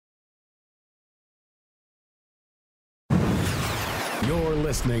You're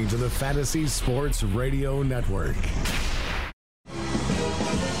listening to the Fantasy Sports Radio Network.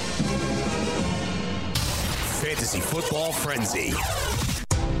 Fantasy Football Frenzy.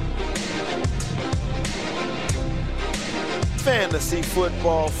 Fantasy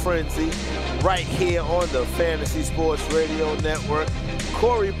Football Frenzy, right here on the Fantasy Sports Radio Network.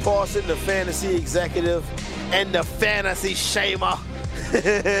 Corey Parson, the fantasy executive, and the fantasy shamer,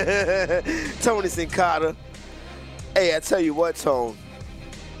 Tony Sincata. Hey, I tell you what, Tone,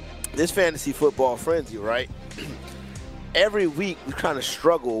 this Fantasy Football Frenzy, right? Every week we kind of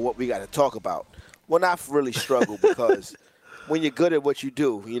struggle with what we got to talk about. Well, not really struggle because when you're good at what you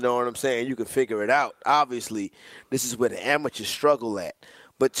do, you know what I'm saying, you can figure it out. Obviously, this is where the amateurs struggle at.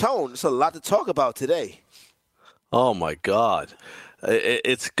 But, Tone, there's a lot to talk about today. Oh, my God.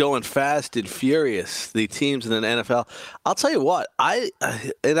 It's going fast and furious, the teams in the NFL. I'll tell you what, I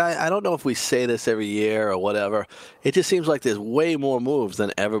don't know if we say this every year or whatever. It just seems like there's way more moves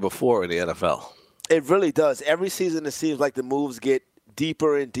than ever before in the NFL. It really does. Every season it seems like the moves get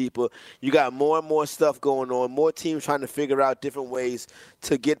deeper and deeper. You got more and more stuff going on, more teams trying to figure out different ways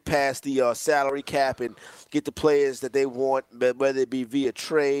to get past the salary cap and get the players that they want, whether it be via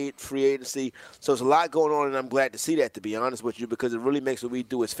trade, free agency. So there's a lot going on, and I'm glad to see that, to be honest with you, because it really makes what we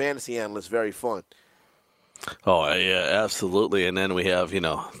do as fantasy analysts very fun. Oh, yeah, absolutely. And then we have,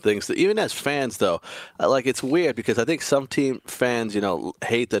 things that even as fans, though, like it's weird because I think some team fans,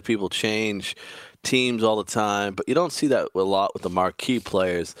 hate that people change teams all the time, but you don't see that a lot with the marquee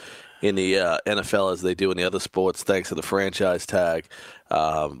players in the NFL as they do in the other sports, thanks to the franchise tag.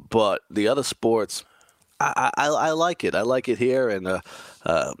 But the other sports, I like it. I like it here, and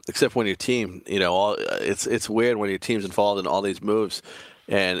except when your team, it's weird when your team's involved in all these moves.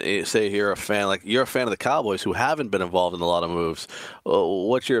 And say you're a fan of the Cowboys who haven't been involved in a lot of moves.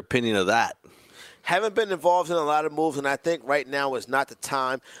 What's your opinion of that? Haven't been involved in a lot of moves, and I think right now is not the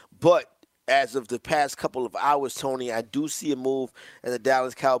time. But as of the past couple of hours, Tony, I do see a move that the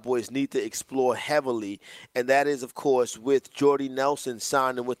Dallas Cowboys need to explore heavily, and that is, of course, with Jordy Nelson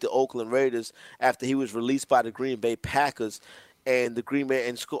signing with the Oakland Raiders after he was released by the Green Bay Packers. And the Green Bay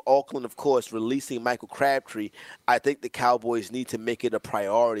and Oakland, of course, releasing Michael Crabtree. I think the Cowboys need to make it a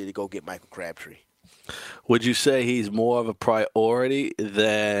priority to go get Michael Crabtree. Would you say he's more of a priority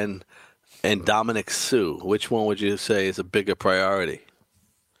than Ndamukong Suh? Which one would you say is a bigger priority?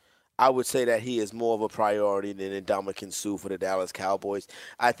 I would say that he is more of a priority than Ndamukong Suh for the Dallas Cowboys.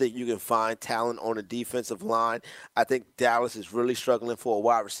 I think you can find talent on the defensive line. I think Dallas is really struggling for a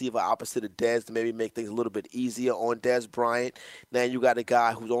wide receiver opposite of Dez to maybe make things a little bit easier on Dez Bryant. Now you got a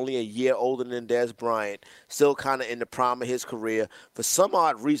guy who's only a year older than Dez Bryant, still kind of in the prime of his career. For some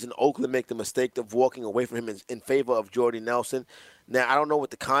odd reason, Oakland made the mistake of walking away from him in favor of Jordy Nelson. Now, I don't know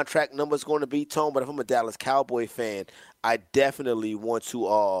what the contract number is going to be, Tone, but if I'm a Dallas Cowboy fan, I definitely want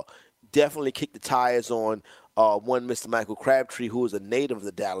to definitely kick the tires on one Mr. Michael Crabtree, who is a native of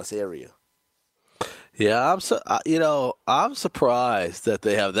the Dallas area. Yeah, I'm surprised that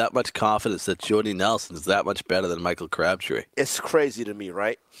they have that much confidence that Jordy Nelson is that much better than Michael Crabtree. It's crazy to me,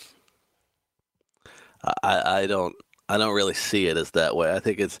 right? I don't really see it as that way. I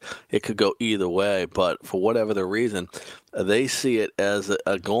think it could go either way, but for whatever the reason, they see it as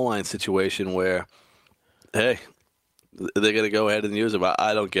a goal line situation where, hey, they're going to go ahead and use him.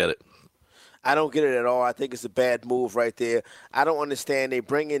 I don't get it. I don't get it at all. I think it's a bad move right there. I don't understand. They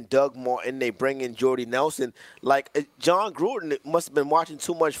bring in Doug Martin. They bring in Jordy Nelson. Like, John Gruden must have been watching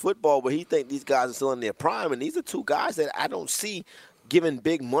too much football where he think these guys are still in their prime. And these are two guys that I don't see giving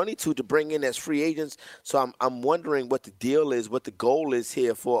big money to bring in as free agents. So I'm wondering what the deal is, what the goal is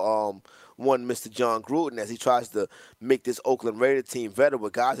here for one Mr. John Gruden as he tries to make this Oakland Raider team better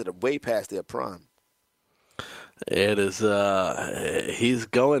with guys that are way past their prime. It is, he's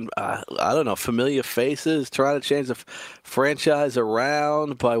going, I don't know, familiar faces, trying to change the franchise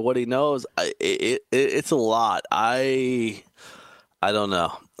around by what he knows. It's a lot. I don't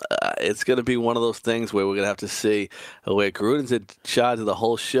know. It's going to be one of those things where we're going to have to see where Gruden's in charge of the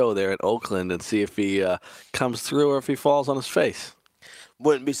whole show there in Oakland and see if he comes through or if he falls on his face.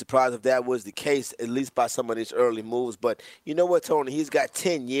 Wouldn't be surprised if that was the case, at least by some of these early moves. But you know what, Tony? He's got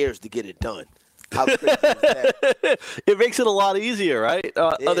 10 years to get it done. How crazy is that? It makes it a lot easier, right?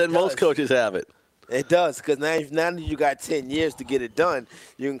 Than most coaches have it. It does, because now that you got 10 years to get it done,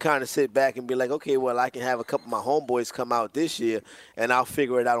 you can kind of sit back and be like, okay, well, I can have a couple of my homeboys come out this year, and I'll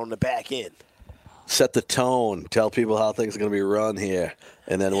figure it out on the back end. Set the tone. Tell people how things are going to be run here,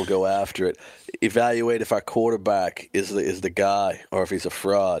 and then we'll go after it. Evaluate if our quarterback is the guy or if he's a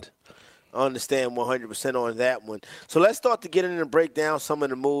fraud. I understand 100% on that one. So let's start to get in and break down some of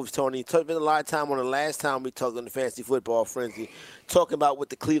the moves, Tony. Spent a lot of time on the last time we talked on the Fantasy Football Frenzy, talking about what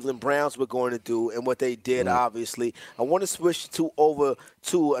the Cleveland Browns were going to do and what they did, obviously. I want to switch over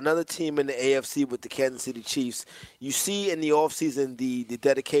to another team in the AFC with the Kansas City Chiefs. You see in the offseason the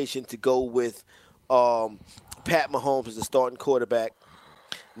dedication to go with Pat Mahomes as the starting quarterback.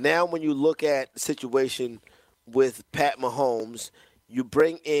 Now when you look at the situation with Pat Mahomes, you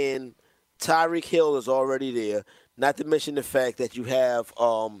bring in Tyreek Hill is already there, not to mention the fact that you have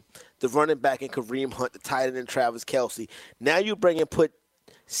the running back in Kareem Hunt, the tight end in Travis Kelce. Now you put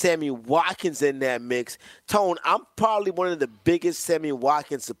Sammy Watkins in that mix. Tone, I'm probably one of the biggest Sammy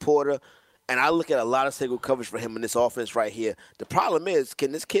Watkins supporter, and I look at a lot of single coverage for him in this offense right here. The problem is,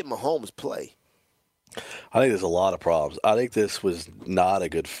 can this kid Mahomes play? I think there's a lot of problems. I think this was not a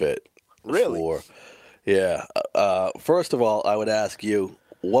good fit. Really? Yeah. First of all, I would ask you,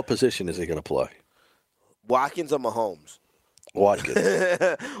 what position is he going to play? Watkins or Mahomes?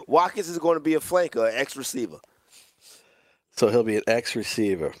 Watkins. Watkins is going to be a flanker, an X-receiver. So he'll be an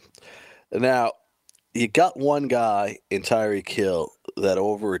X-receiver. Now, you got one guy in Tyreek Hill that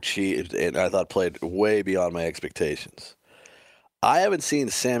overachieved and I thought played way beyond my expectations. I haven't seen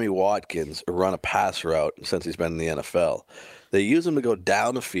Sammy Watkins run a pass route since he's been in the NFL. They use him to go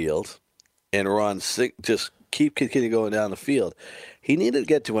down the field and just keep going down the field. He needed to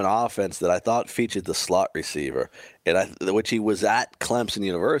get to an offense that I thought featured the slot receiver, which he was at Clemson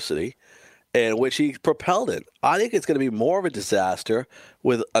University, and which he propelled in. I think it's going to be more of a disaster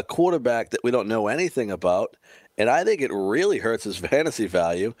with a quarterback that we don't know anything about, and I think it really hurts his fantasy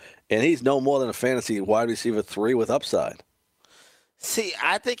value, and he's no more than a fantasy wide receiver 3 with upside. See,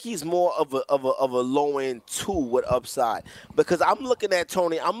 I think he's more of a low end 2 with upside because I'm looking at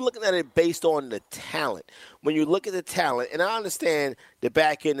Tony. I'm looking at it based on the talent. When you look at the talent, and I understand the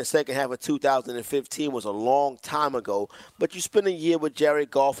back end, the second half of 2015 was a long time ago, but you spend a year with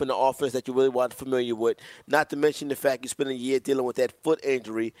Jared Goff in the offense that you really weren't familiar with. Not to mention the fact you spent a year dealing with that foot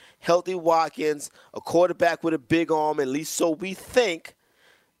injury. Healthy Watkins, a quarterback with a big arm, at least so we think.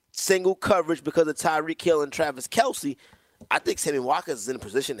 Single coverage because of Tyreek Hill and Travis Kelce. I think Sammy Watkins is in a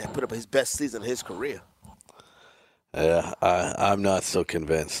position to put up his best season of his career. Yeah, I'm not so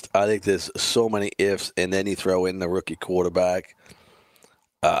convinced. I think there's so many ifs, and then you throw in the rookie quarterback.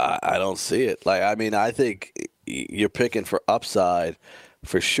 I don't see it. I think you're picking for upside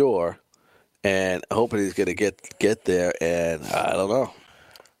for sure, and hoping he's going to get there, and I don't know.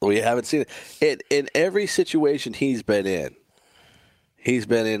 We haven't seen it. In every situation he's been in, he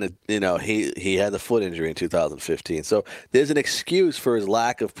had the foot injury in 2015. So there's an excuse for his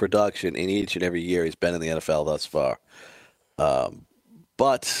lack of production in each and every year he's been in the NFL thus far.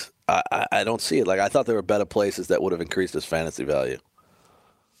 But I don't see it. I thought there were better places that would have increased his fantasy value.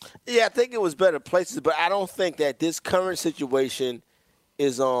 Yeah, I think it was better places, but I don't think that this current situation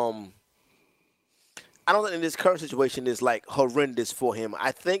is I don't think this current situation is horrendous for him.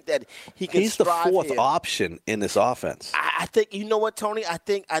 I think that he can. He's the fourth option in this offense. I think you know what, Tony. I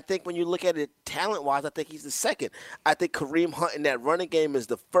think when you look at it talent wise, I think he's the second. I think Kareem Hunt in that running game is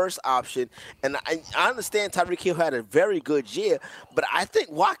the first option, and I understand Tyreek Hill had a very good year, but I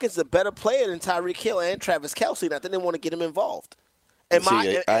think Watkins is a better player than Tyreek Hill and Travis Kelce, and I think they want to get him involved. Am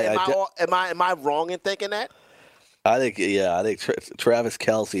I wrong in thinking that? I think Travis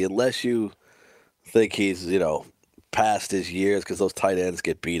Kelce, unless you think he's past his years because those tight ends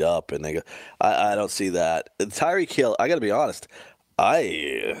get beat up and they go. I don't see that. Tyreek Hill, I got to be honest,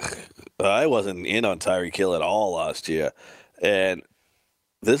 I wasn't in on Tyreek Hill at all last year, and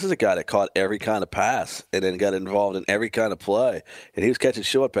this is a guy that caught every kind of pass and then got involved in every kind of play. And he was catching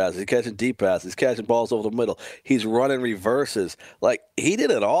short passes, he's catching deep passes, he's catching balls over the middle, he's running reverses. He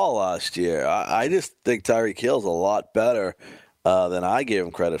did it all last year. I just think Tyreek Hill's a lot better than I gave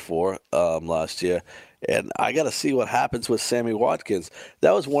him credit for last year. And I got to see what happens with Sammy Watkins.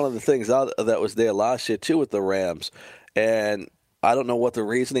 That was one of the things that was there last year, too, with the Rams. And I don't know what the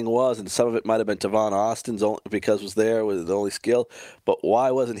reasoning was, and some of it might have been Tavon Austin's because was there with his only skill. But why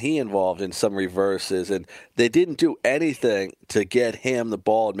wasn't he involved in some reverses? And they didn't do anything to get him the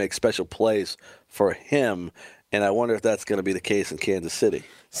ball and make special plays for him. And I wonder if that's going to be the case in Kansas City.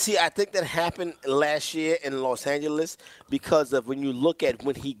 See, I think that happened last year in Los Angeles because of when you look at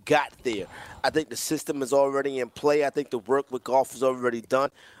when he got there. I think the system is already in play. I think the work with Goff is already done.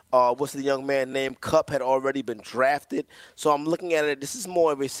 What's the young man named? Kupp had already been drafted. So I'm looking at it. This is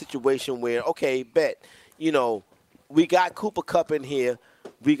more of a situation where, okay, we got Cooper Kupp in here.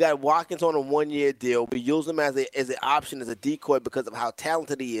 We got Watkins on a 1-year deal. We use him as an option, as a decoy because of how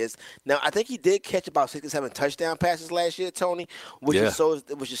talented he is. Now, I think he did catch about 67 touchdown passes last year, Tony, which shows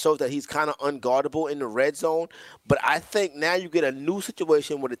that he's kind of unguardable in the red zone. But I think now you get a new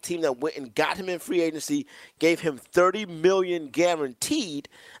situation with a team that went and got him in free agency, gave him $30 million guaranteed.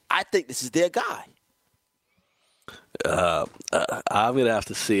 I think this is their guy. I'm going to have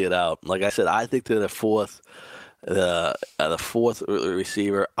to see it out. Like I said, I think they're the fourth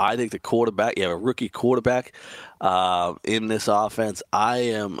receiver. I think the quarterback, you have a rookie quarterback in this offense. I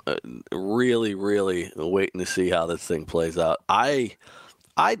am really, really waiting to see how this thing plays out. I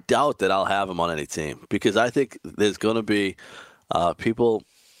doubt that I'll have him on any team because I think there's going to be people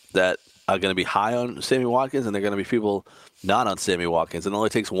that are going to be high on Sammy Watkins and they're going to be people not on Sammy Watkins. It only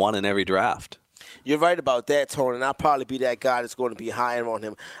takes one in every draft. You're right about that, Tony, and I'll probably be that guy that's going to be higher on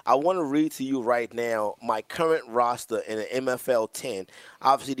him. I want to read to you right now my current roster in the MFL 10.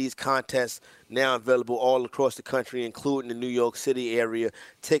 Obviously, these contests now available all across the country, including the New York City area,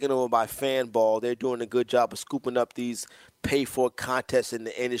 taken over by Fanball. They're doing a good job of scooping up these pay-for contests in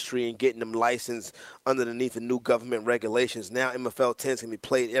the industry and getting them licensed underneath the new government regulations. Now MFL 10 is going to be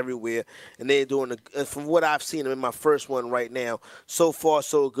played everywhere, and they're doing, from what I've seen, I'm in my first one right now. So far,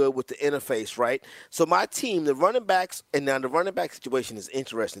 so good with the interface, right? So my team, the running backs, and now the running back situation is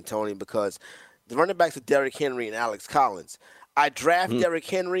interesting, Tony, because the running backs are Derrick Henry and Alex Collins. I draft Derrick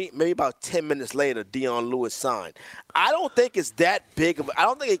Henry. Maybe about 10 minutes later, Dion Lewis signed. I don't think it's that big I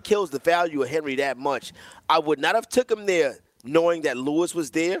don't think it kills the value of Henry that much. I would not have took him there knowing that Lewis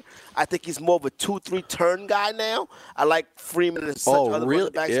was there. I think he's more of a 2-3 turn guy now. I like Freeman and such other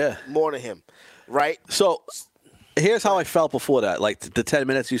running backs more than him, right? So here's how I felt before that. Like the 10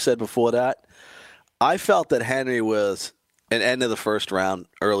 minutes you said before that, I felt that Henry was an end of the first round,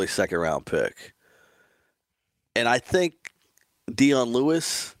 early second round pick. And I think Dion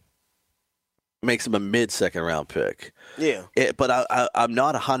Lewis makes him a mid-second round pick. Yeah. But I'm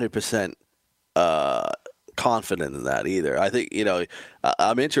not 100% confident in that either. I think,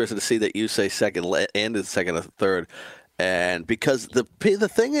 I'm interested to see that you say second and the second or third. And because the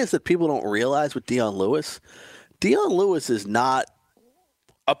thing is that people don't realize with Dion Lewis is not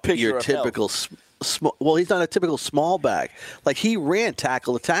a picture your of typical he's not a typical small back. Like he ran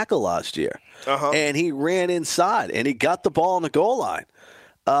tackle to tackle last year. And he ran inside, and he got the ball on the goal line.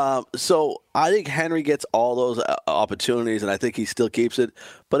 So I think Henry gets all those opportunities, and I think he still keeps it.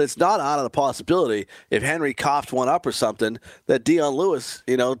 But it's not out of the possibility, if Henry coughed one up or something, that Dion Lewis,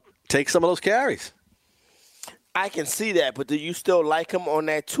 takes some of those carries. I can see that, but do you still like him on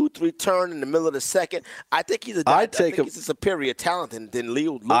that 2-3 turn in the middle of the second? I think he's he's a superior talent than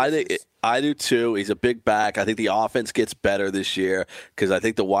Leo Lewis. I do too. He's a big back. I think the offense gets better this year because I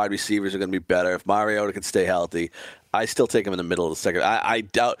think the wide receivers are going to be better. If Mariota can stay healthy, I still take him in the middle of the second. I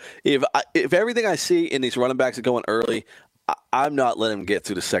doubt if everything I see in these running backs are going early, I'm not letting him get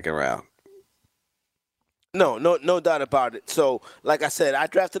through the second round. No doubt about it. So, like I said, I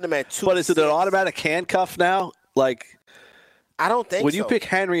drafted him at 2. But is it an automatic handcuff now? Like, I don't think so. When you pick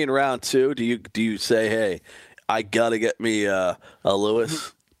Henry in round 2, do you say, hey, I got to get me a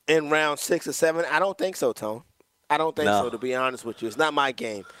Lewis? In round 6 or 7? I don't think so, Tone. I don't think so, to be honest with you. It's not my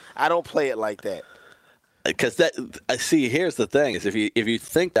game. I don't play it like that. Because here's the thing: is if you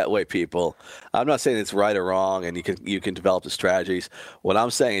think that way, people. I'm not saying it's right or wrong, and you can develop the strategies. What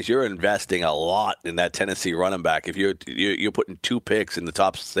I'm saying is you're investing a lot in that Tennessee running back. If you're putting 2 picks in the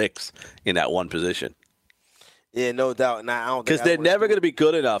top 6 in that one position. Yeah, no doubt. Now, I don't because they're never going to be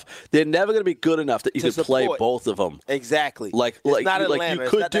good enough. They're never going to be good enough that you can play both of them. Exactly. Like not Atlanta. You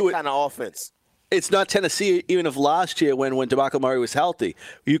could it's not do that kind of offense. It's not Tennessee, even if last year when DeMarco Murray was healthy.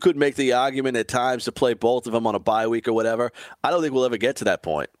 You could make the argument at times to play both of them on a bye week or whatever. I don't think we'll ever get to that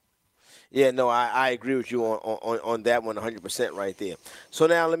point. Yeah, no, I agree with you on that one 100% right there. So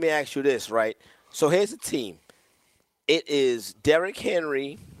now let me ask you this, right? So here's the team. It is Derrick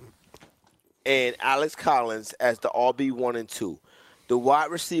Henry and Alex Collins as the RB1 and 2. The wide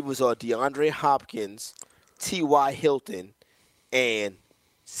receivers are DeAndre Hopkins, T.Y. Hilton, and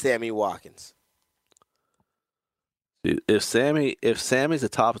Sammy Watkins. If Sammy's a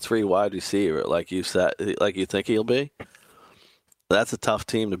top 3 wide receiver, like you said, like you think he'll be, that's a tough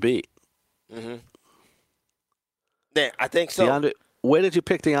team to beat. Mm-hmm. Yeah, I think so. Where did you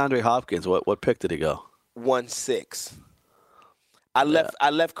pick DeAndre Hopkins? What pick did he go? 1-6. I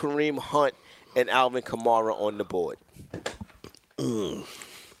left Kareem Hunt and Alvin Kamara on the board. Who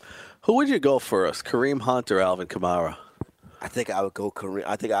would you go first, Kareem Hunt or Alvin Kamara? I think I would go Kareem.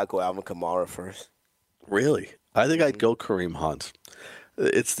 I think I'd go Alvin Kamara first. Really? I think I'd go Kareem Hunt.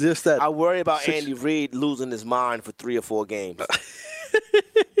 It's just that I worry about Andy Reid losing his mind for 3 or 4 games.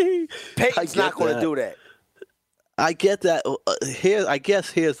 Peyton's not going to do that. I get that.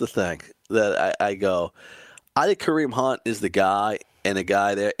 Here's the thing that I go. I think Kareem Hunt is the guy and the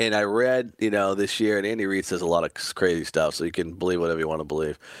guy there. And I read, this year, and Andy Reid says a lot of crazy stuff, so you can believe whatever you want to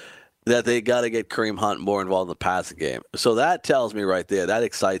believe, that they got to get Kareem Hunt more involved in the passing game. So that tells me right there, that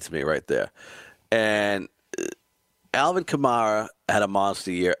excites me right there. And Alvin Kamara had a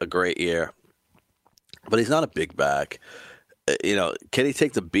monster year, a great year, but he's not a big back. Can he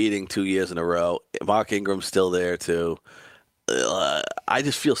take the beating 2 years in a row? Mark Ingram's still there, too. I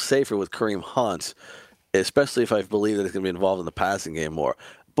just feel safer with Kareem Hunt, especially if I believe that he's going to be involved in the passing game more.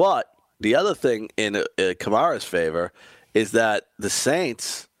 But the other thing in Kamara's favor is that the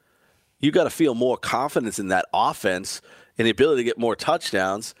Saints, you got to feel more confidence in that offense and the ability to get more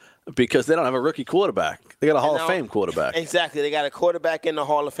touchdowns because they don't have a rookie quarterback. They got a Hall of Fame quarterback. Exactly. They got a quarterback in the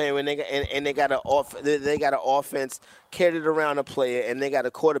Hall of Fame, and they got an offense carried around a player, and they got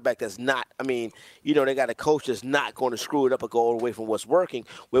a quarterback that's not. They got a coach that's not going to screw it up or go away from what's working.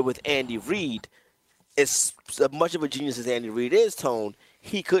 Where with Andy Reid, as much of a genius as Andy Reid is, Tone,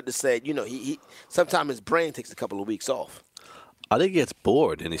 he could have said, he sometimes his brain takes a couple of weeks off. I think he gets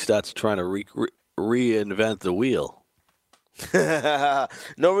bored and he starts trying to reinvent the wheel.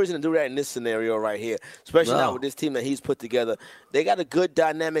 No reason to do that in this scenario right here, especially not with this team that he's put together. They got a good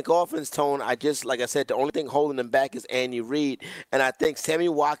dynamic offense, Tone. Like I said, the only thing holding them back is Andy Reid, and I think Sammy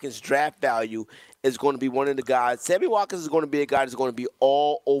Watkins' draft value is going to be one of the guys. Sammy Watkins is going to be a guy that's going to be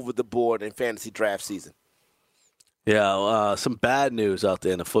all over the board in fantasy draft season. Yeah, some bad news out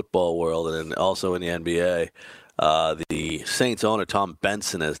there in the football world and also in the NBA. The Saints owner Tom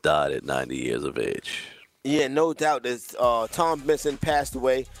Benson has died at 90 years of age. Yeah, no doubt. Tom Benson passed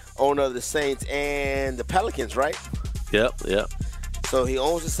away, owner of the Saints and the Pelicans, right? Yep. So he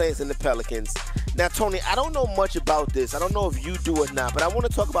owns the Saints and the Pelicans. Now, Tony, I don't know much about this. I don't know if you do or not, but I want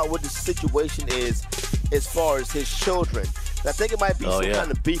to talk about what the situation is as far as his children. I think it might be some kind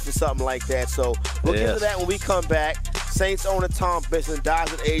of beef or something like that. So we'll get to that when we come back. Saints owner Tom Benson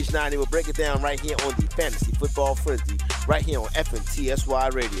dies at age 90. We'll break it down right here on the Fantasy Football Frenzy, right here on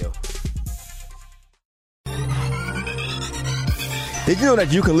FNTSY Radio. Did you know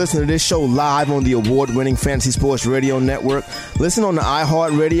that you can listen to this show live on the award-winning Fantasy Sports Radio Network? Listen on the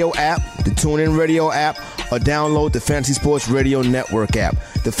iHeartRadio app, the TuneIn Radio app, or download the Fantasy Sports Radio Network app.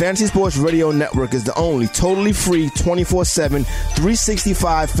 The Fantasy Sports Radio Network is the only totally free 24/7,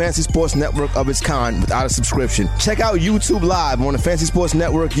 365 Fantasy Sports Network of its kind without a subscription. Check out YouTube Live on the Fantasy Sports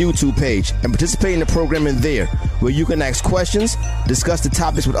Network YouTube page and participate in the programming there, where you can ask questions, discuss the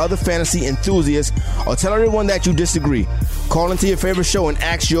topics with other fantasy enthusiasts, or tell everyone that you disagree. Call into your favorite show and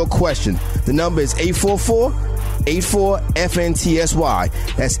ask your question. The number is 844-84-FNTSY.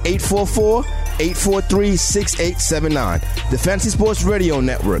 That's 844-843-6879. The Fantasy Sports Radio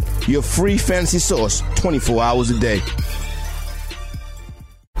Network, your free fantasy source 24 hours a day.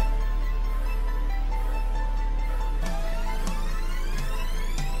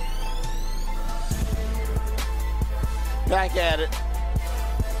 Back at it.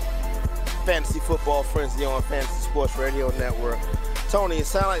 Fantasy Football Frenzy on Fantasy Sports Radio Network. Tony, it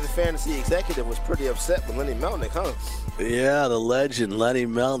sounded like the fantasy executive was pretty upset with Lenny Melnick, huh? Yeah, the legend Lenny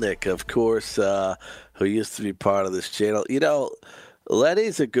Melnick, of course, who used to be part of this channel.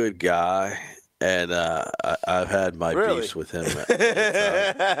 Lenny's a good guy, and I've had my beefs with him.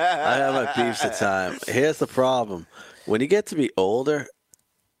 I have my beefs at time. Here's the problem. When you get to be older,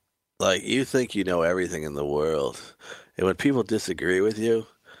 you think you know everything in the world. And when people disagree with you,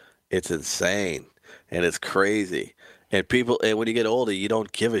 it's insane and it's crazy. And when you get older, you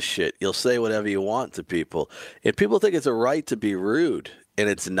don't give a shit. You'll say whatever you want to people. And people think it's a right to be rude, and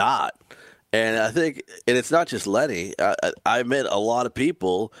it's not. And it's not just Lenny. I met a lot of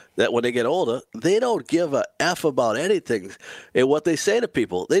people that when they get older, they don't give a F about anything and what they say to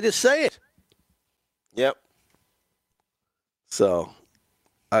people. They just say it. Yep. So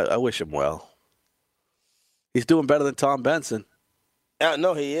I wish him well. He's doing better than Tom Benson.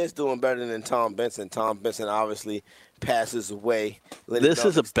 No, he is doing better than Tom Benson. Tom Benson obviously passes away. This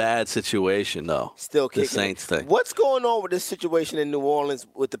is a bad situation, though. Still kicking. The Saints thing. What's going on with this situation in New Orleans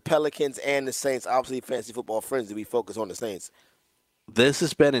with the Pelicans and the Saints? Obviously, Fantasy Football Frenzy, we focus on the Saints. This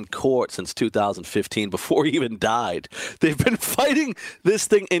has been in court since 2015, before he even died. They've been fighting this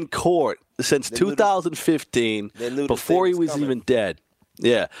thing in court since 2015, before he was even dead.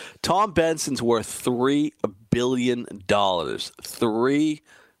 Yeah. Tom Benson's worth $3 billion. $3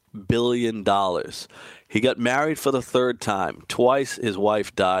 billion. He got married for the third time. Twice his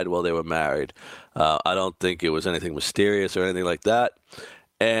wife died while they were married. I don't think it was anything mysterious or anything like that.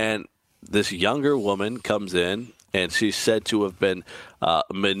 And this younger woman comes in and she's said to have been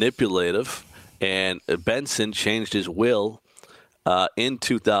manipulative. And Benson changed his will in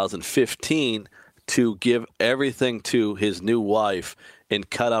 2015 to give everything to his new wife and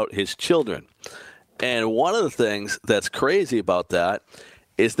cut out his children. And one of the things that's crazy about that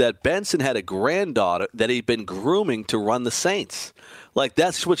is that Benson had a granddaughter that he'd been grooming to run the Saints. Like,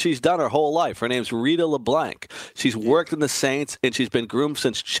 that's what she's done her whole life. Her name's Rita LeBlanc. She's worked in the Saints, and she's been groomed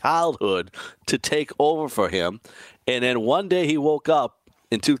since childhood to take over for him. And then one day he woke up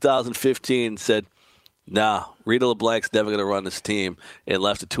in 2015 and said, nah, Rita LeBlanc's never going to run this team, and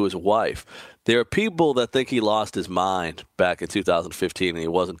left it to his wife. There are people that think he lost his mind back in 2015 and he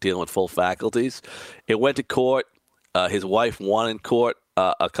wasn't dealing with full faculties. It went to court. His wife won in court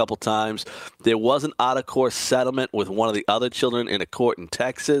a couple times. There was an out-of-court settlement with one of the other children in a court in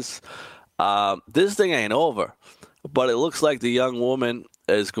Texas. This thing ain't over, but it looks like the young woman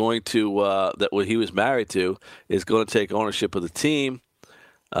is going to, that what he was married to, is going to take ownership of the team.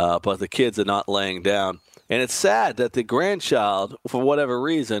 But the kids are not laying down. And it's sad that the grandchild, for whatever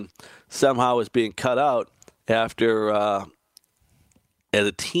reason, somehow is being cut out after, as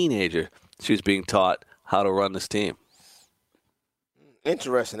a teenager, she was being taught how to run this team.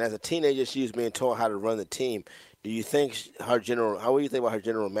 Interesting. As a teenager, she was being taught how to run the team. Do you think how do you think about her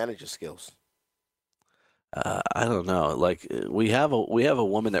general manager skills? I don't know. Like, we have a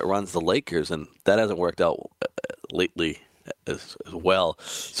woman that runs the Lakers, and that hasn't worked out lately as well.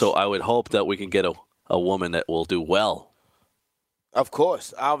 So I would hope that we can get a woman that will do well. Of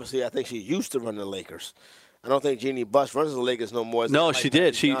course. Obviously, I think she used to run the Lakers. I don't think Jeannie Buss runs the Lakers no more. No, she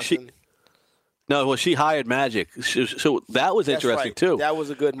did. She hired Magic. So that was interesting, right. too. That was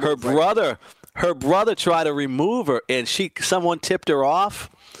a good move. Her brother tried to remove her, and someone tipped her off,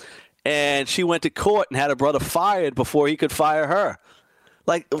 and she went to court and had her brother fired before he could fire her.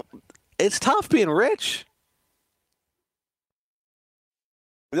 Like, it's tough being rich.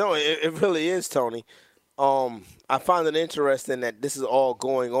 No, it really is, Tony. I find it interesting that this is all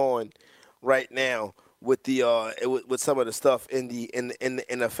going on right now with the with some of the stuff in the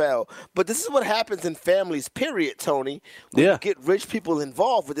NFL. But this is what happens in families, period, Tony. When you get rich people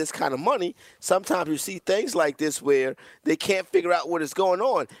involved with this kind of money, sometimes you see things like this where they can't figure out what is going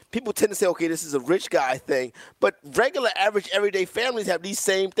on. People tend to say, okay, this is a rich guy thing. But regular, average, everyday families have these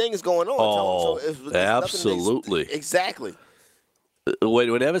same things going on. Oh, Tony. So absolutely. Exactly.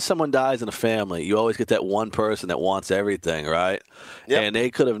 Whenever someone dies in a family, you always get that one person that wants everything, right? Yep. And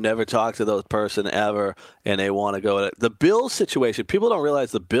they could have never talked to those person ever, and they want to go. The Bills situation, people don't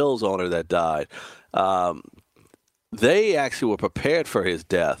realize the Bills owner that died, they actually were prepared for his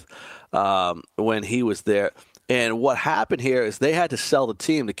death when he was there. And what happened here is they had to sell the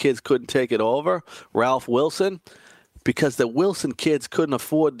team. The kids couldn't take it over, Ralph Wilson, because the Wilson kids couldn't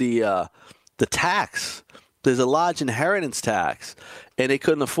afford the tax. There's a large inheritance tax, and they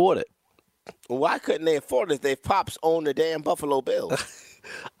couldn't afford it. Why couldn't they afford it if their pops owned the damn Buffalo Bills?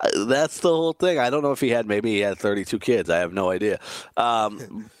 That's the whole thing. I don't know if he had 32 kids. I have no idea.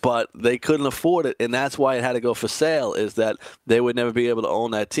 But they couldn't afford it, and that's why it had to go for sale, is that they would never be able to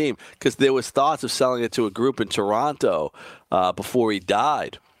own that team, because there was thoughts of selling it to a group in Toronto before he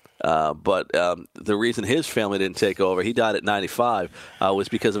died. But the reason his family didn't take over, he died at 95, was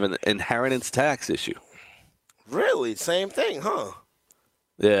because of an inheritance tax issue. Really? Same thing, huh?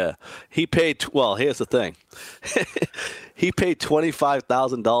 Yeah. He paid, well, here's the thing. He paid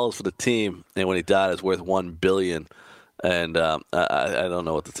 $25,000 for the team, and when he died, it was worth $1 billion. And I don't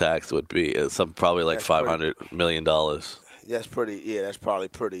know what the tax would be. It's probably like $500 million. That's pretty, that's probably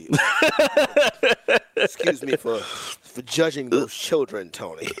pretty. Excuse me for judging those children,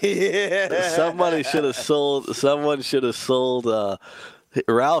 Tony. Someone should have sold,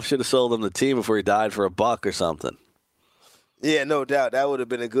 Ralph should have sold him the team before he died for $1 or something. Yeah, no doubt. That would have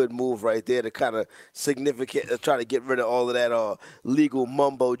been a good move right there to kind of try to get rid of all of that legal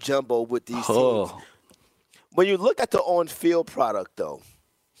mumbo jumbo with these teams. When you look at the on-field product, though,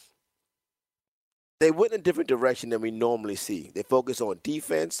 they went in a different direction than we normally see. They focus on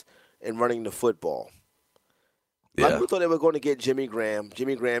defense and running the football. Yeah. People thought they were going to get Jimmy Graham.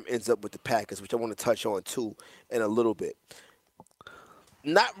 Jimmy Graham ends up with the Packers, which I want to touch on, too, in a little bit.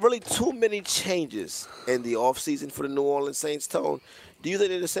 Not really too many changes in the offseason for the New Orleans Saints, Tone. Do you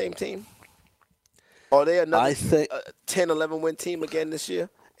think they're the same team? Are they another 10, 11-win team again this year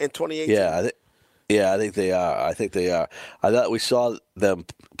in 2018? I think they are. I thought we saw them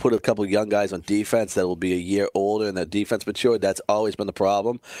put a couple of young guys on defense that will be a year older and their defense matured. That's always been the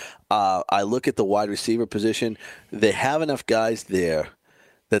problem. I look at the wide receiver position. They have enough guys there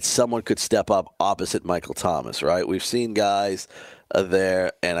that someone could step up opposite Michael Thomas, right? We've seen guys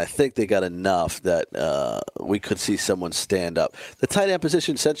there, and I think they got enough that we could see someone stand up. The tight end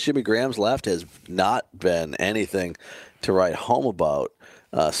position since Jimmy Graham's left has not been anything to write home about.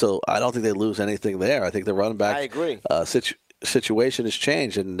 So I don't think they lose anything there. I think the running back I agree. Situation has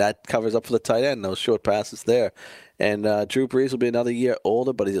changed, and that covers up for the tight end. Those short passes there. And Drew Brees will be another year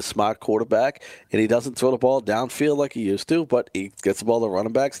older, but he's a smart quarterback, and he doesn't throw the ball downfield like he used to, but he gets the ball to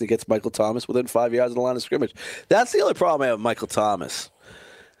running backs, and he gets Michael Thomas within 5 yards of the line of scrimmage. That's the only problem I have with Michael Thomas.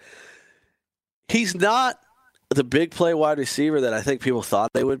 He's not the big play wide receiver that I think people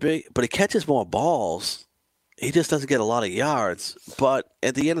thought they would be, but he catches more balls. He just doesn't get a lot of yards. But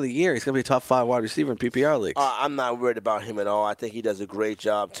at the end of the year, he's going to be a top 5 wide receiver in PPR leagues. I'm not worried about him at all. I think he does a great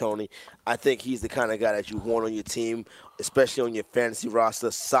job, Tony. I think he's the kind of guy that you want on your team, especially on your fantasy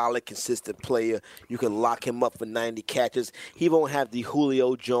roster. Solid, consistent player. You can lock him up for 90 catches. He won't have the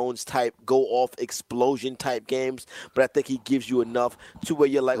Julio Jones type go-off explosion type games, but I think he gives you enough to where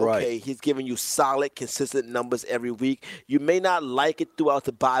you're like, okay, he's giving you solid, consistent numbers every week. You may not like it throughout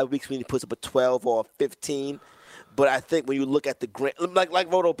the bye weeks when he puts up a 12 or a 15, but I think when you look at the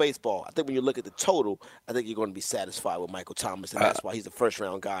like Roto Baseball, I think when you look at the total, I think you're going to be satisfied with Michael Thomas, and that's why he's the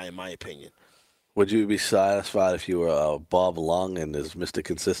first-round guy, in my opinion. Would you be satisfied if you were Bob Lung in his Mr.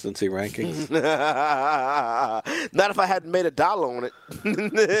 Consistency rankings? Not if I hadn't made $1 on it.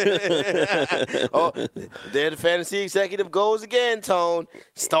 Oh, there the fantasy executive goes again, Tone,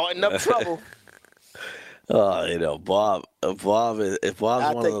 starting up trouble. Bob. If Bob's one of those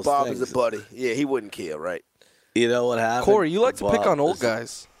I think Bob things, is a buddy. Yeah, he wouldn't care, right? You know what happened? Corey, you like to pick on old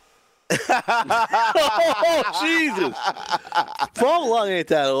guys. Oh, Jesus. Bob Lung ain't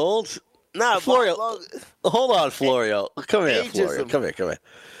that old. Nah, Florio. Hold on, Florio. Come here, Florio. Come here.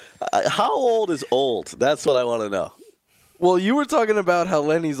 How old is old? That's what I want to know. Well, you were talking about how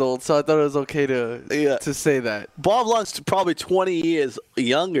Lenny's old, so I thought it was okay to say that. Bob Lung's probably 20 years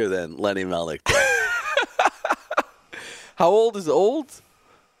younger than Lenny Melnick. How old is old?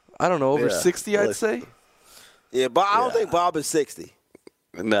 I don't know, over 60, I'd say. Yeah, but I don't think Bob is 60.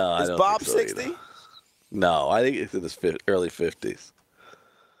 No, I don't think so. Is Bob 60? Either. No, I think it's in his early 50s.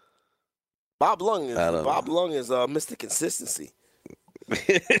 Bob Lung is Mr. Consistency.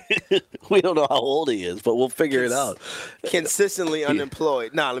 We don't know how old he is, but we'll figure it out. Consistently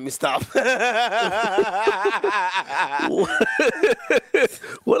unemployed. Nah, let me stop.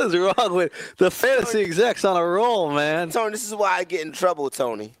 What is wrong with the fantasy execs on a roll, man? Tony, this is why I get in trouble,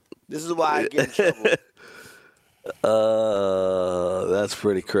 Tony. This is why I get in trouble. That's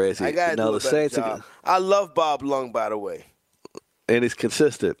pretty crazy. I gotta do a better job. I love Bob Lung, by the way. And he's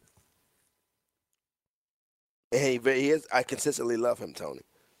consistent. And he is. I consistently love him, Tony.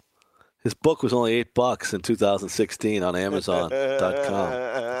 His book was only $8 in 2016 on Amazon.com.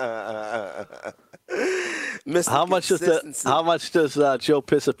 How much does Joe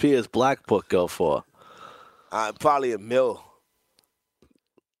Pisapia's Black Book go for? Probably $1 million.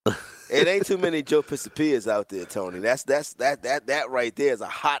 It ain't too many Joe Pisapias out there, Tony. That right there is a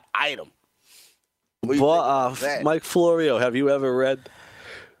hot item. Mike Florio, have you ever read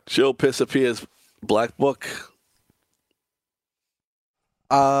Joe Pisapia's Black Book?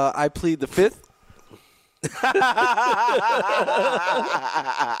 I plead the fifth.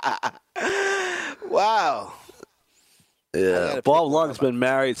 Wow. Yeah, Bob Lung's been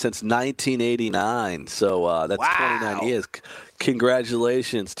married since 1989, so that's 29 years.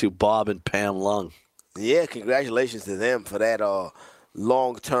 Congratulations to Bob and Pam Lung. Yeah, congratulations to them for that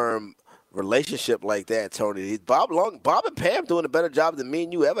long-term relationship like that, Tony. Bob and Pam doing a better job than me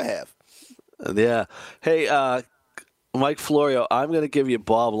and you ever have. Yeah. Hey, Mike Florio, I'm going to give you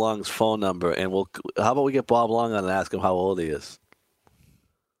Bob Lung's phone number, and how about we get Bob Lung on and ask him how old he is?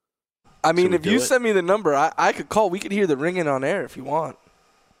 I mean, if you send me the number, I could call. We could hear the ringing on air if you want.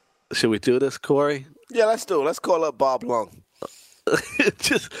 Should we do this, Corey? Yeah, let's do it. Let's call up Bob Lung.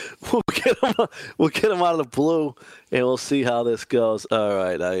 We'll get him out of the blue, and we'll see how this goes. All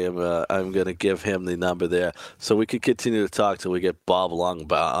right, I'm going to give him the number there, so we can continue to talk till we get Bob Lung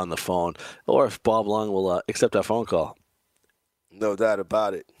on the phone, or if Bob Lung will accept our phone call. No doubt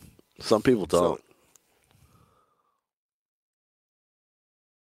about it. Some people don't.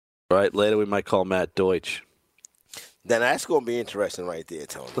 Right, later we might call Matt Deutsch. Then that's going to be interesting right there,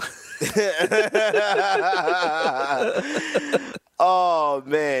 Tony. Oh,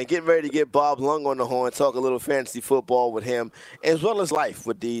 man. Getting ready to get Bob Lung on the horn, talk a little fantasy football with him, as well as life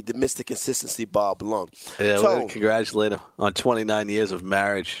with the Mr. Consistency Bob Lung. Yeah, we're going to congratulate him on 29 years of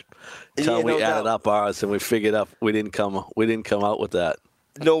marriage. We added up ours, and we figured out we didn't come out with that.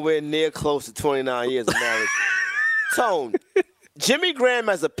 Nowhere near close to 29 years of marriage. Tone, Jimmy Graham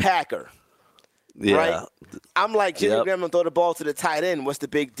as a Packer Yeah. Right? I'm like, Jimmy Graham will throw the ball to the tight end. What's the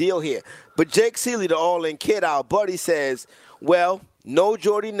big deal here? But Jake Seeley, the all-in kid, our buddy, says, well, no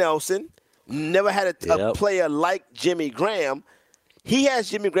Jordy Nelson. Never had a player like Jimmy Graham. He has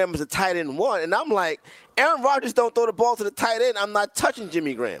Jimmy Graham as a tight end one. And I'm like, Aaron Rodgers don't throw the ball to the tight end. I'm not touching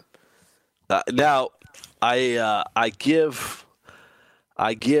Jimmy Graham. Now, I give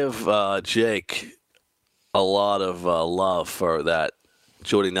Jake a lot of love for that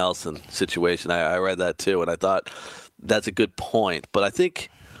Jordy Nelson situation. I read that too, and I thought that's a good point. But I think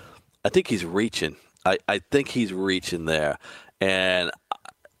he's reaching. I think he's reaching there, and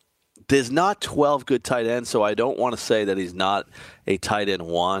there's not 12 good tight ends, so I don't want to say that he's not a tight end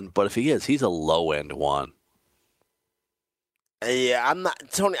one. But if he is, he's a low end one. Yeah, I'm not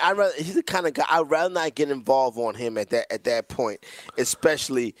Tony. He's the kind of guy I'd rather not get involved on him at that point.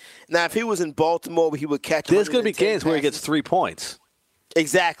 Especially now, if he was in Baltimore, he would catch. There's going to be games passes. where he gets 3 points.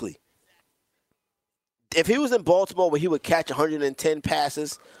 Exactly. If he was in Baltimore, where he would catch 110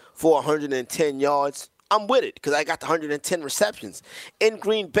 passes for 110 yards, I'm with it because I got the 110 receptions. In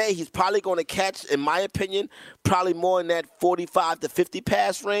Green Bay, he's probably going to catch, in my opinion, probably more in that 45 to 50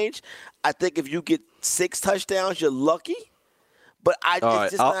 pass range. I think if you get 6 touchdowns, you're lucky. But I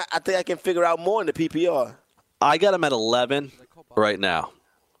think I can figure out more in the PPR. I got him at 11 right now.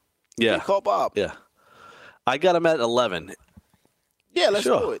 Yeah. Call Bob. Yeah. I got him at 11. Yeah, let's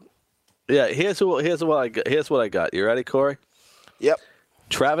do it. Yeah, here's what I got. You ready, Corey? Yep.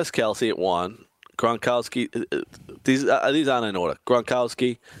 Travis Kelce at 1. Gronkowski. These aren't in order.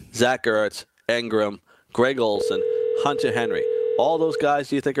 Gronkowski, Zach Ertz, Ingram, Greg Olsen, Hunter Henry. All those guys,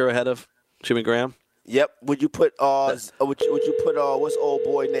 do you think are ahead of Jimmy Graham? Yep. Would you put what's old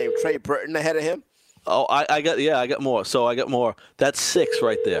boy name? Trey Burton ahead of him? Oh, I got more. So I got more. That's 6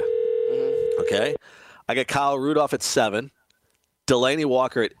 right there. Mm-hmm. Okay. I got Kyle Rudolph at 7. Delaney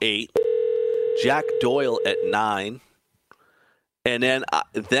Walker at 8, Jack Doyle at 9, and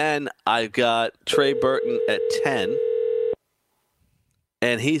then I've got Trey Burton at 10,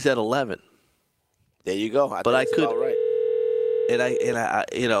 and he's at 11. There you go. I could, about right.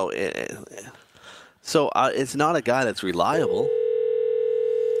 So it's not a guy that's reliable.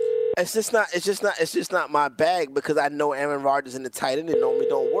 It's just not my bag because I know Aaron Rodgers and the tight end normally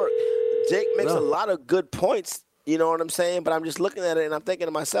don't work. Jake makes a lot of good points. You know what I'm saying? But I'm just looking at it and I'm thinking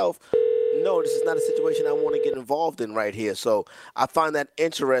to myself, no, this is not a situation I want to get involved in right here. So I find that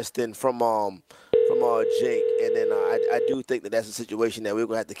interesting from Jake. And then I do think that that's a situation that we're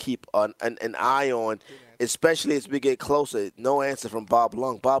going to have to keep an eye on, especially as we get closer. No answer from Bob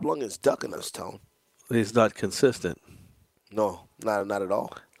Lung. Bob Lung is ducking us, Tone. He's not consistent. No, not at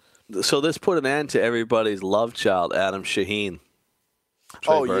all. So this put an end to everybody's love child, Adam Shaheen.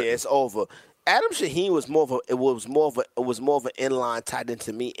 Yeah, it's over. Adam Shaheen was more of an inline tight end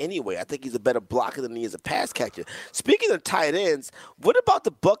to me anyway. I think he's a better blocker than he is a pass catcher. Speaking of tight ends, what about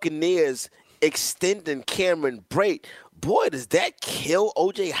the Buccaneers extending Cameron Brate? Boy, does that kill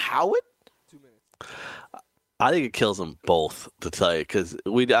O.J. Howard? 2 minutes. I think it kills them both, to tell you, because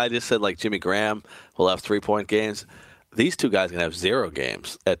I just said like Jimmy Graham will have 3-point games. These two guys can have 0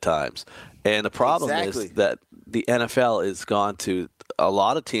 games at times. And the problem is that the NFL has gone to a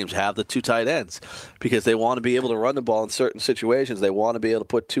lot of teams have the 2 tight ends because they want to be able to run the ball in certain situations. They want to be able to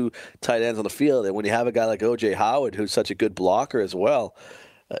put 2 tight ends on the field. And when you have a guy like O.J. Howard, who's such a good blocker as well,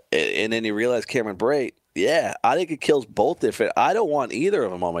 and then you realize Cameron Brate, I think it kills both. I don't want either of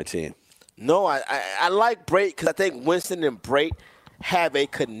them on my team. No, I like Brate because I think Winston and Brate have a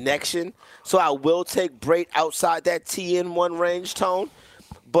connection. So I will take Brate outside that TN1 range, Tone.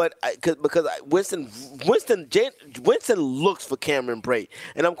 But because Winston looks for Cameron Brate,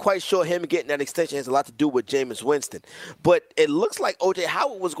 and I'm quite sure him getting that extension has a lot to do with Jameis Winston. But it looks like O.J.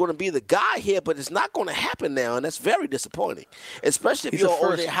 Howard was going to be the guy here, but it's not going to happen now, and that's very disappointing, especially if you're an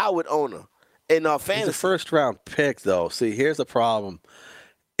O.J. Howard owner in fantasy. He's a first-round pick, though. See, here's the problem,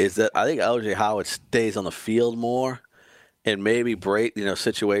 is that I think O.J. Howard stays on the field more. And maybe Brate,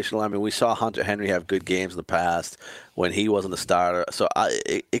 situational. I mean, we saw Hunter Henry have good games in the past when he wasn't the starter. So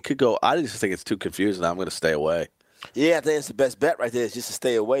it could go. I just think it's too confusing. I'm going to stay away. Yeah, I think it's the best bet right there is just to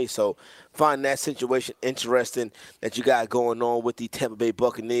stay away. So find that situation interesting that you got going on with the Tampa Bay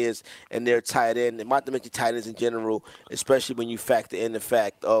Buccaneers and their tight end. It might make the tight ends in general, especially when you factor in the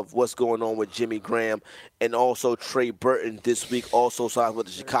fact of what's going on with Jimmy Graham and also Trey Burton this week also signed with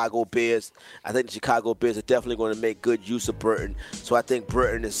the Chicago Bears. I think the Chicago Bears are definitely going to make good use of Burton. So I think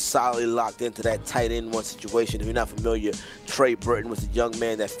Burton is solidly locked into that tight end one situation. If you're not familiar, Trey Burton was a young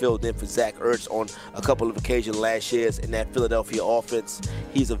man that filled in for Zach Ertz on a couple of occasions last shares in that Philadelphia offense.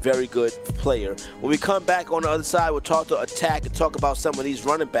 He's a very good player. When we come back on the other side, we'll talk to Attack and talk about some of these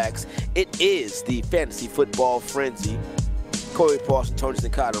running backs. It is the Fantasy Football Frenzy. Corey Parson, Tony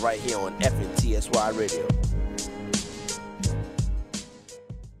Staccato, right here on FNTSY Radio.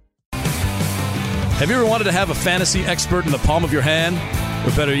 Have you ever wanted to have a fantasy expert in the palm of your hand?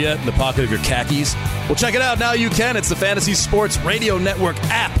 Or better yet, in the pocket of your khakis? Well, check it out. Now you can. It's the Fantasy Sports Radio Network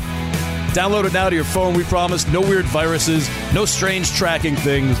app. Download it now to your phone, we promise. No weird viruses, no strange tracking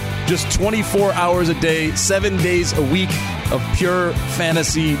things. Just 24 hours a day, 7 days a week of pure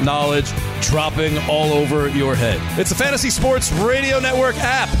fantasy knowledge dropping all over your head. It's the Fantasy Sports Radio Network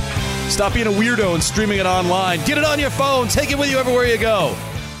app. Stop being a weirdo and streaming it online. Get it on your phone. Take it with you everywhere you go.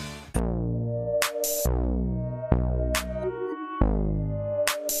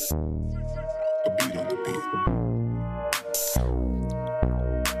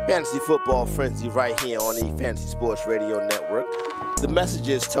 Fantasy Football Frenzy right here on the Fantasy Sports Radio Network. The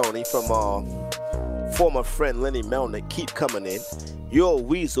messages, Tony, from former friend Lenny Melnick keep coming in. You're a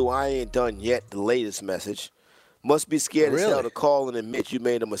weasel, I ain't done yet, the latest message. Must be scared as hell to call and admit you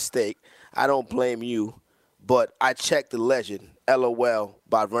made a mistake. I don't blame you, but I checked the legend, LOL,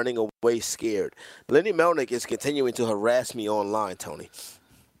 by running away scared. Lenny Melnick is continuing to harass me online, Tony.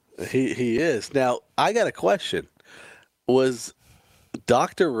 He is. Now, I got a question. Was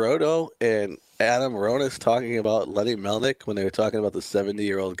Dr. Roto and Adam Ronis talking about Lenny Melnick when they were talking about the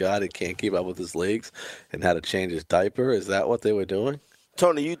 70-year-old guy that can't keep up with his legs and how to change his diaper? Is that what they were doing?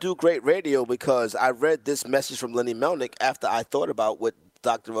 Tony, you do great radio because I read this message from Lenny Melnick after I thought about what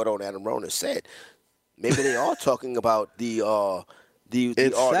Dr. Roto and Adam Ronis said. Maybe they are talking about the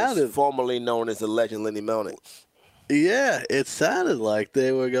artist formerly known as the legend Lenny Melnick. Yeah, it sounded like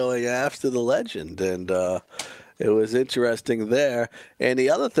they were going after the legend, and it was interesting there. And the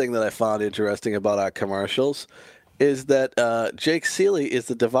other thing that I found interesting about our commercials is that Jake Seeley is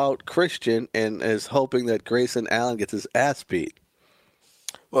the devout Christian and is hoping that Grayson Allen gets his ass beat.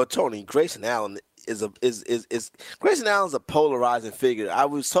 Well, Tony, Grayson Allen Grayson Allen's a polarizing figure. I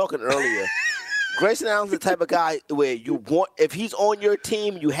was talking earlier. Grayson Allen's the type of guy where if he's on your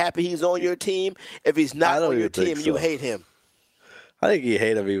team, you happy he's on your team. If he's not on your team, you hate him. I think you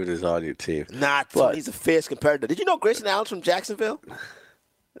hate him even if he's on your team. He's a fierce competitor. Did you know Grayson Allen's from Jacksonville?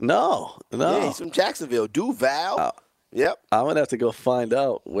 No. Yeah, he's from Jacksonville. Duval. Yep. I'm going to have to go find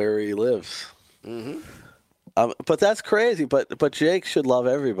out where he lives. Mm-hmm. But that's crazy. But Jake should love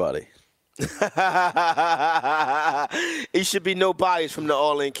everybody. He should be no bias from the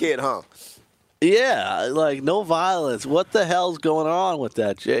All-In Kid, huh? Yeah, like no violence. What the hell's going on with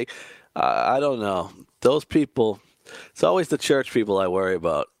that, Jake? I don't know. Those people, it's always the church people I worry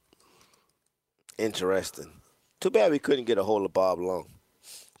about. Interesting. Too bad we couldn't get a hold of Bob Long.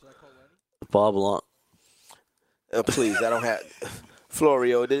 Bob Long? Please, I don't have...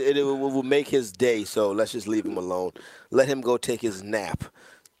 Florio, it will make his day, so let's just leave him alone. Let him go take his nap.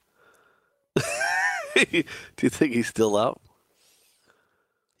 Do you think he's still out?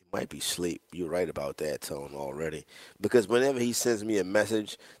 Might be asleep. You're right about that, Tone, already. Because whenever he sends me a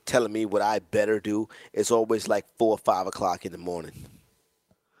message telling me what I better do, it's always like 4 or 5 o'clock in the morning.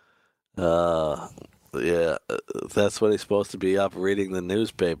 Yeah, that's when he's supposed to be up reading the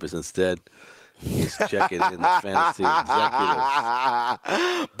newspapers. Instead, he's checking in the fantasy executive.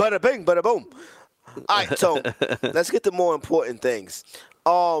 Bada bing, bada boom. All right, Tone, let's get to more important things.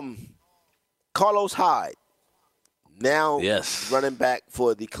 Carlos Hyde. Now running back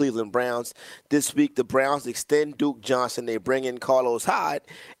for the Cleveland Browns. This week, the Browns extend Duke Johnson. They bring in Carlos Hyde.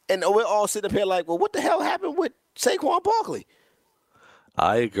 And we're all sitting up here like, well, what the hell happened with Saquon Barkley?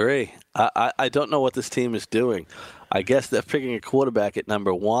 I agree. I don't know what this team is doing. I guess they're picking a quarterback at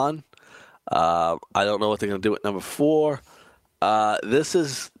number 1. I don't know what they're going to do at number 4. This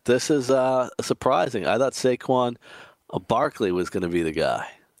is surprising. I thought Saquon Barkley was going to be the guy.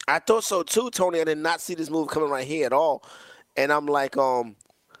 I thought so too, Tony. I did not see this move coming right here at all. And I'm like, I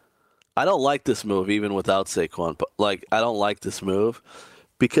don't like this move even without Saquon. But I don't like this move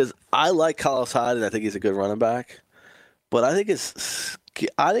because I like Carlos Hyde and I think he's a good running back. But I think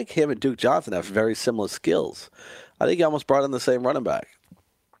him and Duke Johnson have very similar skills. I think he almost brought in the same running back.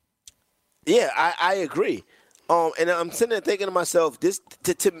 Yeah, I agree. And I'm sitting there thinking to myself,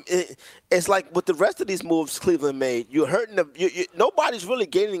 it's like with the rest of these moves Cleveland made, you're hurting nobody's really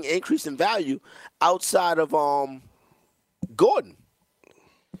gaining an increase in value outside of Gordon.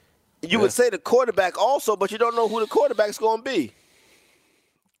 You would say the quarterback also, but you don't know who the quarterback's going to be.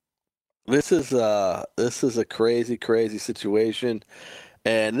 This is a crazy, crazy situation,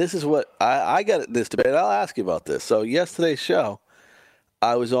 and this is what I got this debate. I'll ask you about this. So yesterday's show,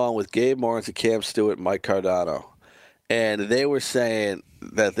 I was on with Gabe Morris and Cam Stewart and Mike Cardano. and they were saying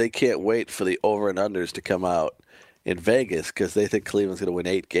that they can't wait for the over and unders to come out in Vegas because they think Cleveland's going to win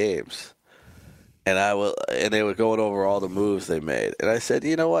 8 games. And they were going over all the moves they made. And I said,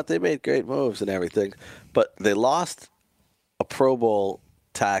 you know what? They made great moves and everything, but they lost a Pro Bowl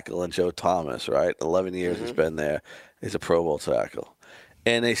tackle in Joe Thomas, right? 11 years he's been there. He's a Pro Bowl tackle.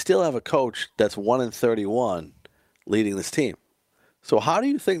 And they still have a coach that's 1-31 leading this team. So how do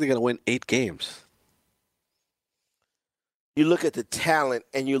you think they're going to win 8 games? You look at the talent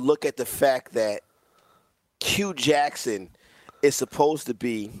and you look at the fact that Hugh Jackson is supposed to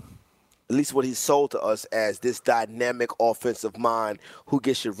be, at least what he's sold to us, as this dynamic offensive mind who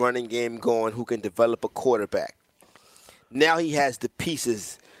gets your running game going, who can develop a quarterback. Now he has the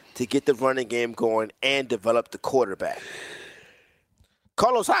pieces to get the running game going and develop the quarterback.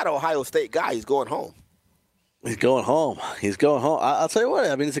 Carlos Hyde, Ohio State guy, he's going home. He's going home. I'll tell you what,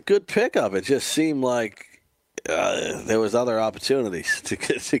 I mean, it's a good pickup. It just seemed like there was other opportunities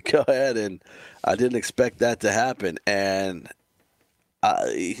to go ahead, and I didn't expect that to happen. And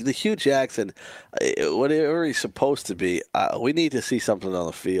the Hugh Jackson, whatever he's supposed to be, we need to see something on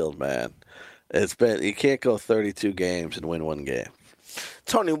the field, man. You can't go 32 games and win 1 game.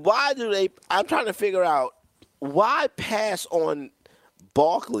 Tony, I'm trying to figure out why pass on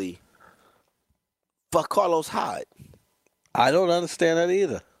Barkley for Carlos Hyde. I don't understand that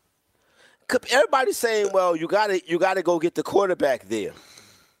either. Everybody's saying, well, you got to go get the quarterback there.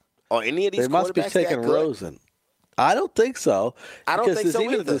 Or any of these quarterbacks. They must be taking Rosen. I don't think so. I don't think so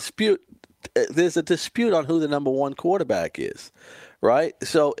either. There's a dispute on who the number 1 quarterback is, right?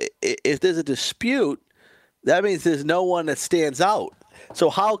 So if there's a dispute, that means there's no one that stands out. So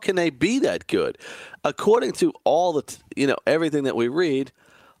how can they be that good? According to all the, everything that we read,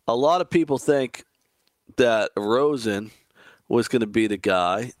 a lot of people think that Rosen was going to be the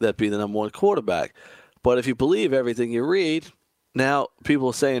guy that'd be the number 1 quarterback. But if you believe everything you read, now people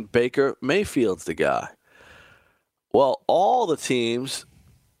are saying Baker Mayfield's the guy. Well, all the teams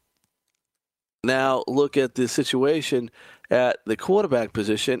now look at the situation at the quarterback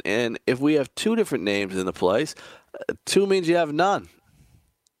position, and if we have 2 different names in the place, 2 means you have none.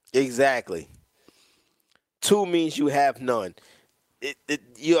 Exactly. 2 means you have none.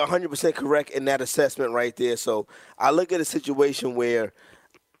 You're 100% correct in that assessment right there. So I look at a situation where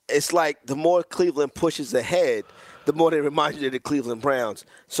it's like the more Cleveland pushes ahead, the more they remind you of the Cleveland Browns.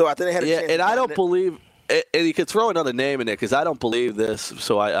 So I think they had a chance. Yeah, and I don't believe – and you could throw another name in there because I don't believe this,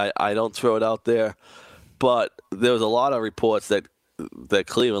 so I don't throw it out there. But there was a lot of reports that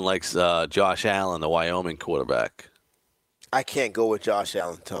Cleveland likes Josh Allen, the Wyoming quarterback. I can't go with Josh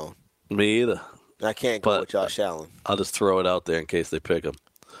Allen, Tone. Me either. I can't go with Josh Allen. I'll just throw it out there in case they pick him.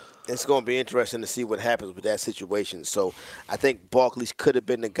 It's going to be interesting to see what happens with that situation. So I think Barkley could have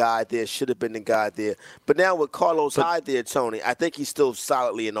been the guy there, should have been the guy there. But now with Carlos Hyde there, Tony, I think he's still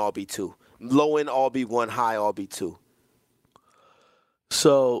solidly an RB2. Low end RB1, high RB2.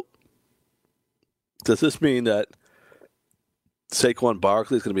 So does this mean that Saquon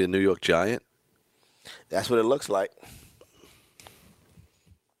Barkley is going to be a New York Giant? That's what it looks like.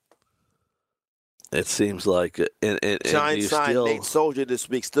 It seems like Giants signed Nate Soldier this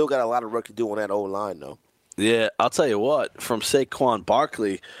week. Still got a lot of work to do on that O-line, though. Yeah, I'll tell you what. From Saquon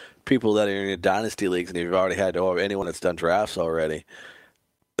Barkley, people that are in your dynasty leagues, and you've already had anyone that's done drafts already,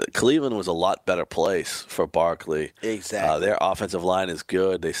 Cleveland was a lot better place for Barkley. Exactly. Their offensive line is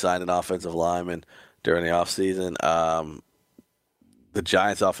good. They signed an offensive lineman during the offseason. The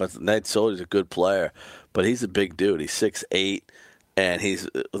Giants' offense, Nate Solder's a good player, but he's a big dude. He's 6'8", and he's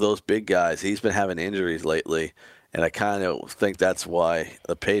those big guys. He's been having injuries lately, and I kind of think that's why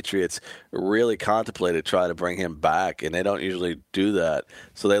the Patriots really contemplated trying to bring him back, and they don't usually do that.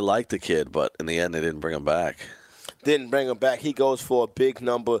 So they like the kid, but in the end, they didn't bring him back. Didn't bring him back. He goes for a big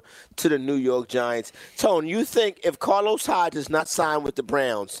number to the New York Giants. Tone, you think if Carlos Hyde does not sign with the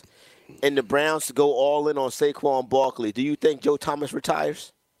Browns and the Browns go all in on Saquon Barkley, do you think Joe Thomas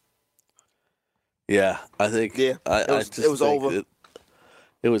retires? Yeah, I think. Yeah, it was over.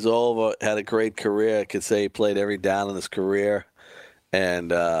 It was over. Had a great career. I could say he played every down in his career.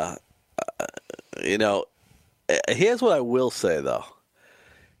 And, here's what I will say, though.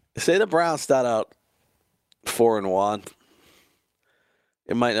 Say the Browns start out 4-1.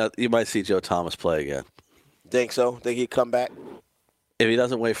 You might see Joe Thomas play again. Think so? Think he'd come back? If he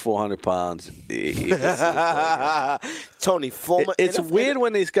doesn't weigh 400 pounds, Tony, former it's NFL, weird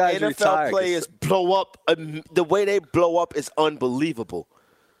when these guys NFL retire. NFL players blow up. The way they blow up is unbelievable.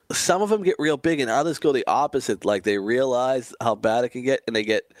 Some of them get real big, and others go the opposite. Like they realize how bad it can get, and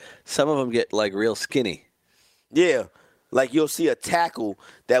some of them get like real skinny. Yeah. Like you'll see a tackle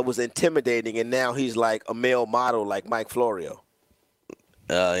that was intimidating, and now he's like a male model like Mike Florio.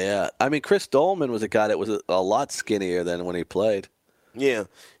 Yeah. I mean, Chris Dolman was a guy that was a lot skinnier than when he played. Yeah.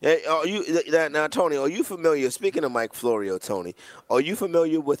 Hey, now, Tony, are you familiar, speaking of Mike Florio, Tony, are you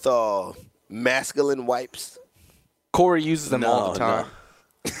familiar with masculine wipes? Corey uses them all the time.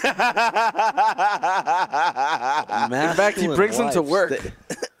 In fact, he brings them to work.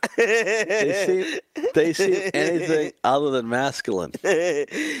 They seem anything other than masculine.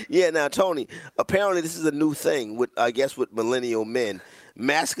 Yeah, now, Tony, apparently this is a new thing, with millennial men.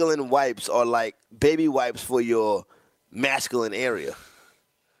 Masculine wipes are like baby wipes for your masculine area.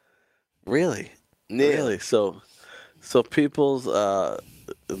 Really? Yeah. Really? So people's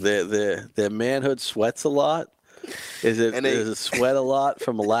their manhood sweats a lot? Is it sweat a lot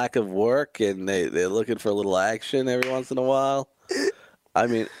from a lack of work, and they're looking for a little action every once in a while? I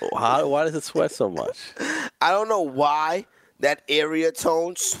mean, why does it sweat so much? I don't know why that area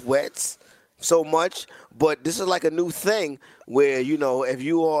tone sweats so much, but this is like a new thing where, if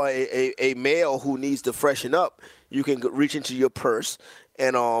you are a male who needs to freshen up, you can reach into your purse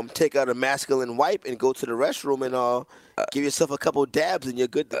and take out a masculine wipe and go to the restroom and give yourself a couple dabs and you're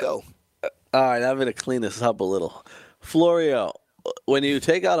good to go. All right, I'm going to clean this up a little. Florio, when you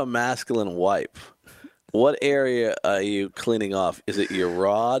take out a masculine wipe, what area are you cleaning off? Is it your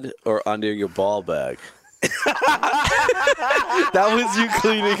rod or under your ball bag? That was you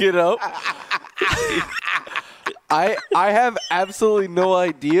cleaning it up? I have absolutely no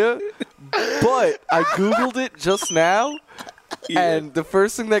idea, but I Googled it just now, and the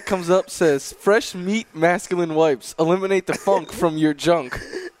first thing that comes up says, fresh meat masculine wipes. Eliminate the funk from your junk.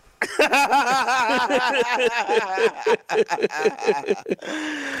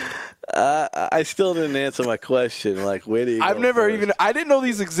 I still didn't answer my question. Like, where do you? I didn't know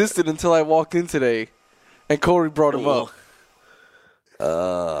these existed until I walked in today, and Corey brought them up.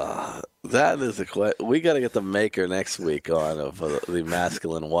 That is a question. We got to get the maker next week on of the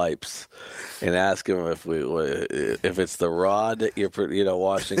masculine wipes, and ask him if it's the rod that you're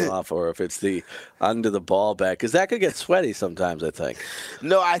washing off, or if it's the under the ball bag, because that could get sweaty sometimes. I think.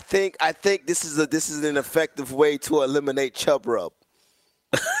 No, I think this is an effective way to eliminate chub rub.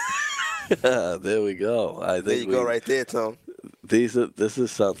 There we go. There you go, right there, Tom. This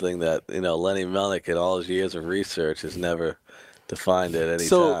is something that Lenny Melnick in all his years of research has never defined at any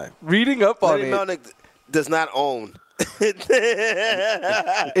time. Reading up on Lenny Melnick does not own.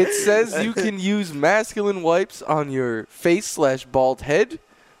 It says you can use masculine wipes on your face/bald head,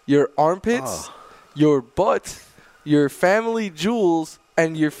 your armpits, your butt, your family jewels,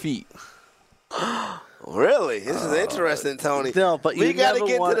 and your feet. Really? This is interesting, Tony. No, but we got to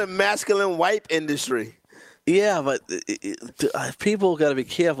get to the masculine wipe industry. Yeah, but people got to be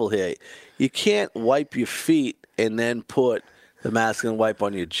careful here. You can't wipe your feet and then put the masculine wipe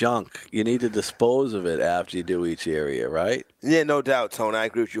on your junk. You need to dispose of it after you do each area, right? Yeah, no doubt, Tony. I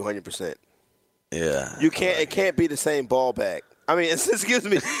agree with you 100%. Yeah. You can't. It can't be the same ball bag. I mean, excuse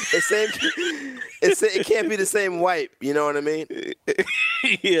me. It can't be the same wipe. You know what I mean?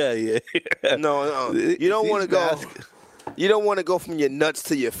 Yeah. No. You don't want to go. You don't want to go from your nuts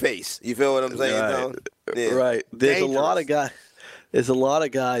to your face. You feel what I'm saying? Right. Yeah. Right. There's Dangerous. a lot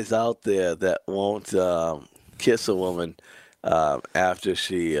of guys out there that won't kiss a woman after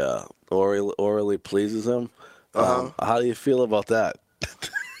she orally pleases them. How do you feel about that?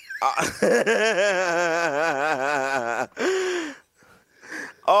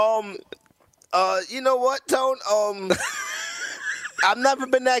 You know what, Tone? I've never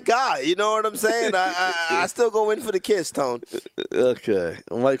been that guy. You know what I'm saying? I still go in for the kiss, Tone. Okay.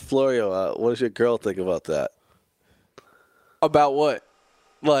 Mike Florio, what does your girl think about that? About what?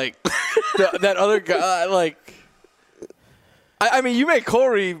 Like, that other guy, like... I mean, you make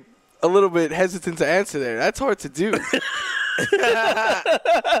Corey a little bit hesitant to answer there. That's hard to do.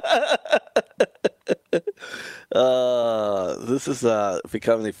 This is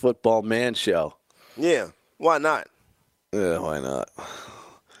becoming the Football Man Show. Yeah. Why not? Yeah, why not?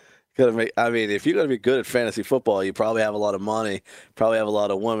 If you're going to be good at fantasy football, you probably have a lot of money, probably have a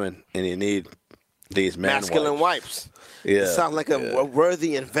lot of women, and you need these masculine wipes. Yeah. It sounds like a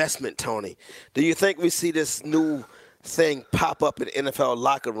worthy investment, Tony. Do you think we see this new thing pop up in NFL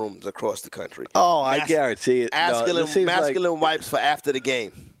locker rooms across the country? Oh, I guarantee it. Masculine wipes for after the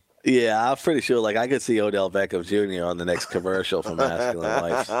game. Yeah, I'm pretty sure. Like, I could see Odell Beckham Jr. on the next commercial for masculine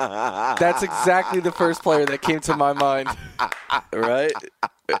wipes. That's exactly the first player that came to my mind. Right?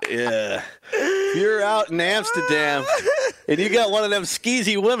 Yeah. If you're out in Amsterdam and you got one of them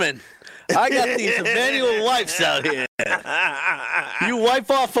skeezy women I got these manual wipes out here. You wipe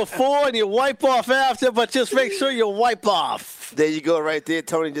off before and you wipe off after, but just make sure you wipe off. There you go right there.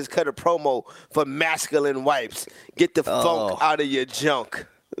 Tony just cut a promo for masculine wipes. Get the funk out of your junk.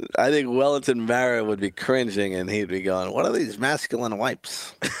 I think Wellington Mara would be cringing, and he'd be going, what are these masculine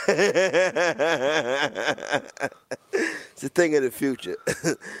wipes? It's a thing of the future.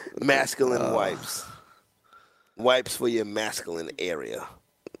 Masculine wipes. Wipes for your masculine area.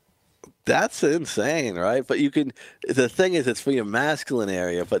 That's insane, right? But you can. The thing is, it's for your masculine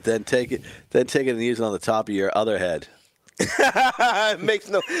area, but then take it and use it on the top of your other head. It makes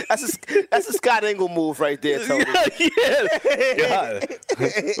no. That's a Scott Engel move right there, Tony. Yeah.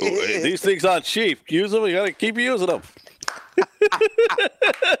 These things aren't cheap. Use them. You got to keep using them.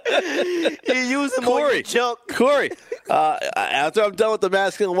 You use them on your junk. Corey, after I'm done with the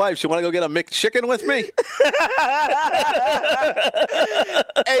masculine wipes, you want to go get a McChicken with me?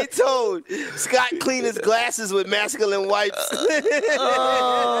 Hey, Toad, Scott cleaned his glasses with masculine wipes.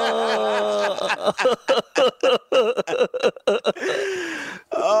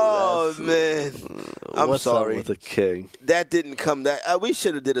 Oh, man. I'm sorry. What's up with the king? That didn't come. We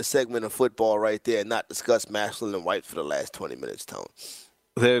should have did a segment of football right there and not discuss masculine wipes for the last 20 minutes, Tone.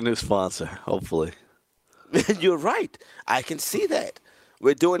 They're a new sponsor, hopefully. You're right. I can see that.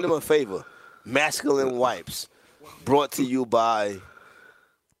 We're doing them a favor. Masculine wipes, brought to you by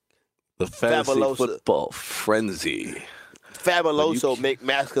the Fantasy Fabuloso. Football Frenzy. Fabuloso make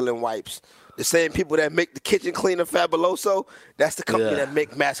masculine wipes. The same people that make the kitchen cleaner Fabuloso, that's the company that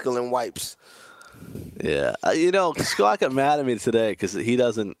make masculine wipes. Yeah. Scott got mad at me today because he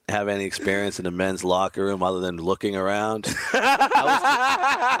doesn't have any experience in the men's locker room other than looking around.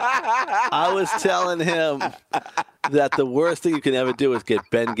 I was telling him that the worst thing you can ever do is get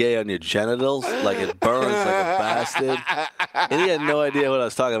Bengay on your genitals. Like, it burns like a bastard. And he had no idea what I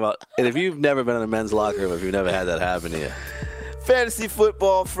was talking about. And if you've never been in a men's locker room, if you've never had that happen to you. Fantasy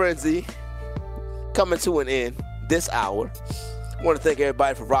Football Frenzy coming to an end this hour. I want to thank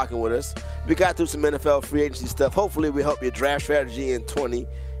everybody for rocking with us. We got through some NFL free agency stuff. Hopefully we help your draft strategy in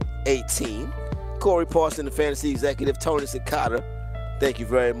 2018. Corey Parson, the fantasy executive, Tony Cicada. Thank you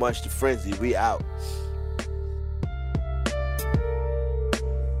very much to Frenzy. We out.